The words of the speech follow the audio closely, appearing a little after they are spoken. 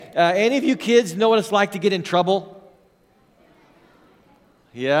Any of you kids know what it's like to get in trouble?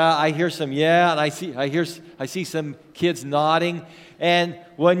 Yeah, I hear some and I see some kids nodding. And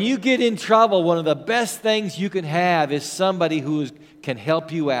when you get in trouble, one of the best things you can have is somebody who can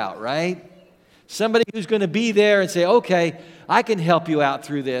help you out, right? Somebody who's going to be there and say, okay, I can help you out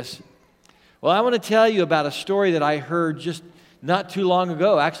through this. Well, I want to tell you about a story that I heard just not too long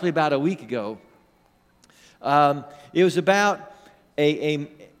ago, actually about a week ago. It was about a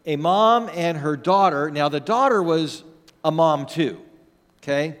mom and her daughter. Now, the daughter was a mom too,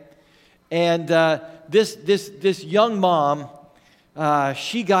 okay? And this young mom,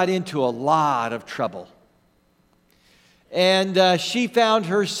 she got into a lot of trouble. And she found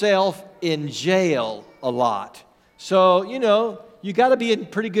herself in jail a lot. So, you got to be in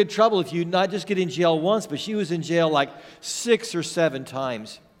pretty good trouble if you not just get in jail once, but she was in jail like 6 or 7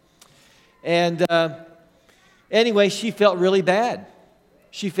 times. And anyway, she felt really bad.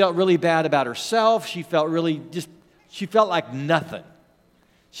 She felt really bad about herself. She felt like nothing.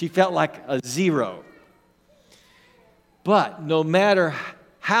 She felt like a zero. But no matter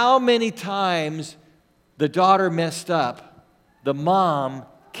how many times the daughter messed up, the mom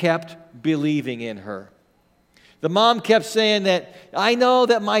kept believing in her. The mom kept saying that, I know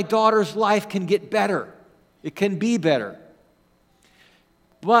that my daughter's life can get better. It can be better.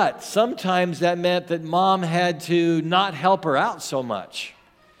 But sometimes that meant that mom had to not help her out so much.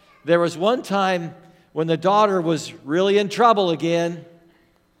 There was one time when the daughter was really in trouble again,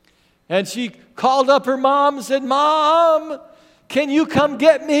 and she called up her mom and said, Mom, can you come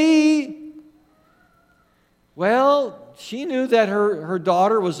get me? Well, she knew that her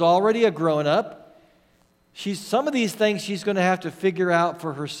daughter was already a grown-up. Some of these things she's going to have to figure out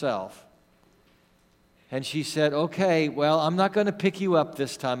for herself. And she said, okay, well, I'm not going to pick you up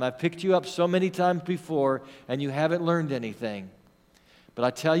this time. I've picked you up so many times before, and you haven't learned anything. But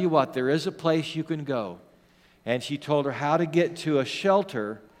I tell you what, there is a place you can go. And she told her how to get to a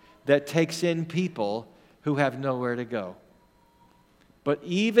shelter that takes in people who have nowhere to go. But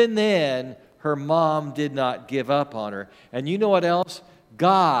even then, her mom did not give up on her. And you know what else?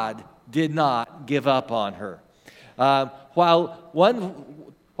 God did not give up on her. While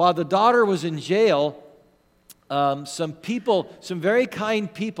the daughter was in jail, some very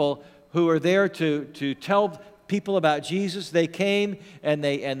kind people who were there to tell people about Jesus, they came and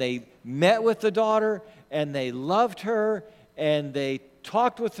they met with the daughter and they loved her and they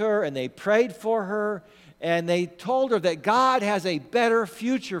talked with her and they prayed for her and they told her that God has a better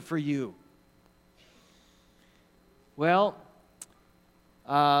future for you. Well,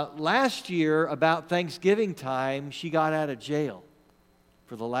 last year, about Thanksgiving time, she got out of jail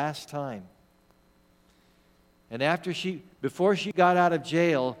for the last time. And before she got out of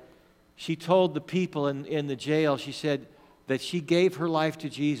jail, she told the people in the jail, she said that she gave her life to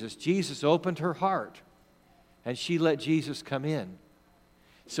Jesus. Jesus opened her heart, and she let Jesus come in.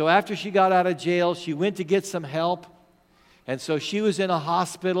 So after she got out of jail, she went to get some help. And so she was in a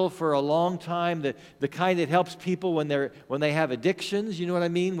hospital for a long time, the kind that helps people when they have addictions, you know what I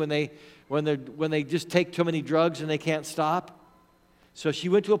mean? When they just take too many drugs and they can't stop. So she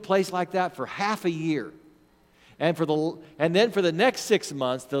went to a place like that for half a year. And then for the next 6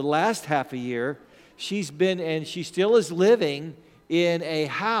 months, the last half a year, she still is living in a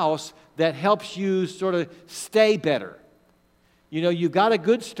house that helps you sort of stay better. You got a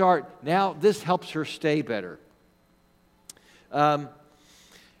good start. Now this helps her stay better. And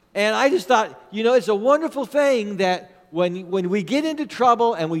I just thought, it's a wonderful thing that when we get into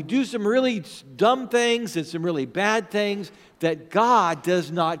trouble and we do some really dumb things and some really bad things, that God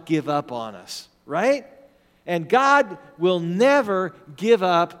does not give up on us, right? And God will never give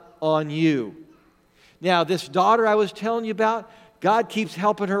up on you. Now, this daughter I was telling you about, God keeps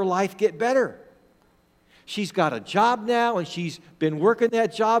helping her life get better. She's got a job now, and she's been working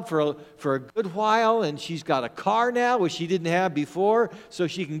that job for a good while, and she's got a car now, which she didn't have before, so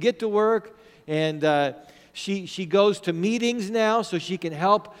she can get to work. And she goes to meetings now, so she can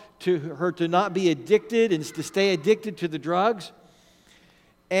help her to not be addicted and to stay addicted to the drugs.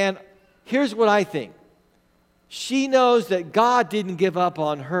 And here's what I think. She knows that God didn't give up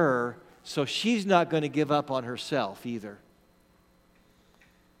on her, so she's not going to give up on herself either.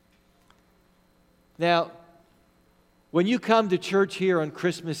 Now, when you come to church here on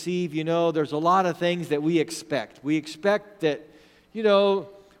Christmas Eve, there's a lot of things that we expect. We expect that,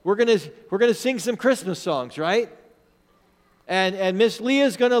 we're going to sing some Christmas songs, right? And Miss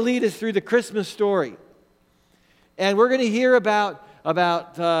Leah's going to lead us through the Christmas story. And we're going to hear about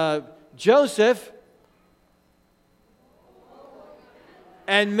Joseph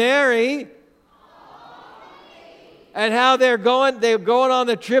and Mary And how they were going on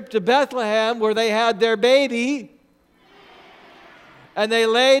the trip to Bethlehem where they had their baby. And they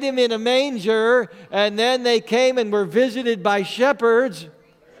laid him in a manger, and then they came and were visited by shepherds,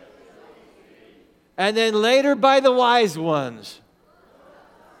 and then later by the wise ones.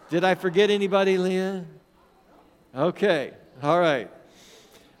 Did I forget anybody, Leah? Okay, all right.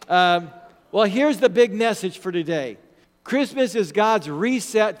 Well, here's the big message for today. Christmas is God's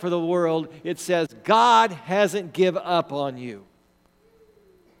reset for the world. It says, God hasn't given up on you.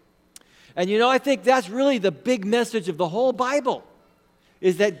 And you know, I think that's really the big message of the whole Bible,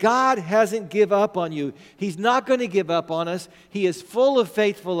 is that God hasn't given up on you. He's not going to give up on us. He is full of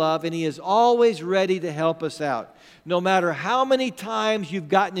faithful love, and He is always ready to help us out. No matter how many times you've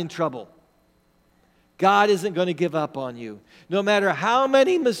gotten in trouble, God isn't going to give up on you. No matter how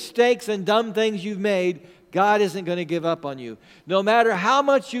many mistakes and dumb things you've made, God isn't going to give up on you. No matter how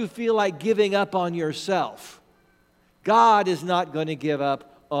much you feel like giving up on yourself, God is not going to give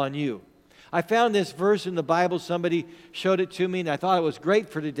up on you. I found this verse in the Bible. Somebody showed it to me, and I thought it was great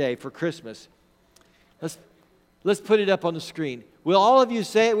for today, for Christmas. Let's put it up on the screen. Will all of you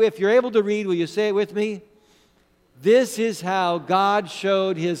say it? If you're able to read, will you say it with me? This is how God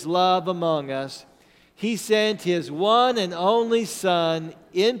showed His love among us. He sent His one and only Son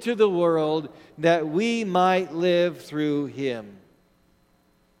into the world that we might live through Him.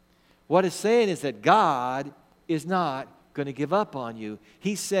 What it's saying is that God is not going to give up on you.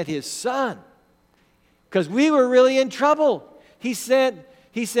 He sent His Son because we were really in trouble. He sent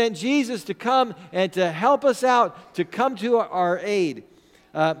Jesus to come and to help us out, to come to our aid.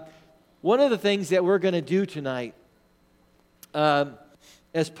 One of the things that we're going to do tonight,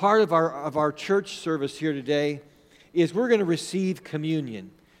 as part of our church service here today, is we're going to receive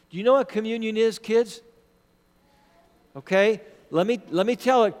communion. Do you know what communion is, kids? Okay, let me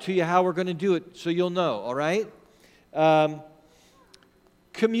tell it to you how we're going to do it so you'll know, all right?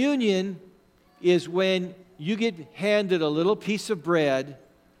 Communion is when you get handed a little piece of bread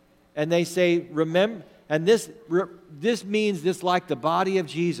and they say, remember, and this means this like the body of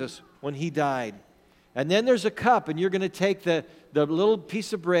Jesus when He died. And then there's a cup, and you're going to take the little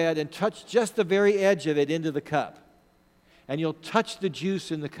piece of bread and touch just the very edge of it into the cup. And you'll touch the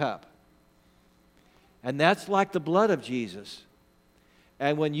juice in the cup. And that's like the blood of Jesus.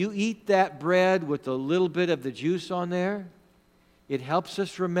 And when you eat that bread with a little bit of the juice on there, it helps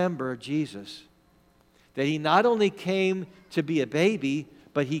us remember Jesus. That He not only came to be a baby,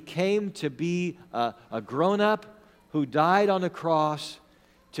 but He came to be a grown-up who died on a cross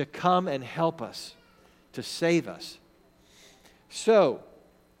to come and help us, to save us. So,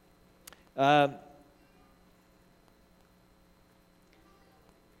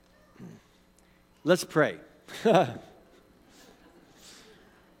 let's pray.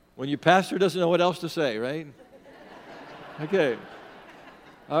 When your pastor doesn't know what else to say, right? Okay.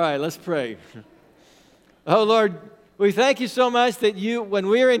 All right, let's pray. Oh, Lord, we thank You so much that You, when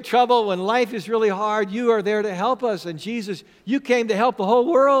we're in trouble, when life is really hard, You are there to help us. And Jesus, You came to help the whole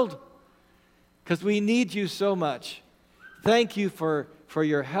world because we need You so much. Thank You for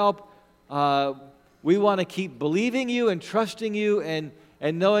Your help. We want to keep believing You and trusting You and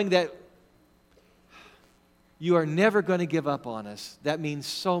knowing that You are never going to give up on us. That means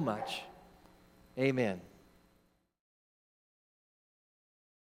so much. Amen.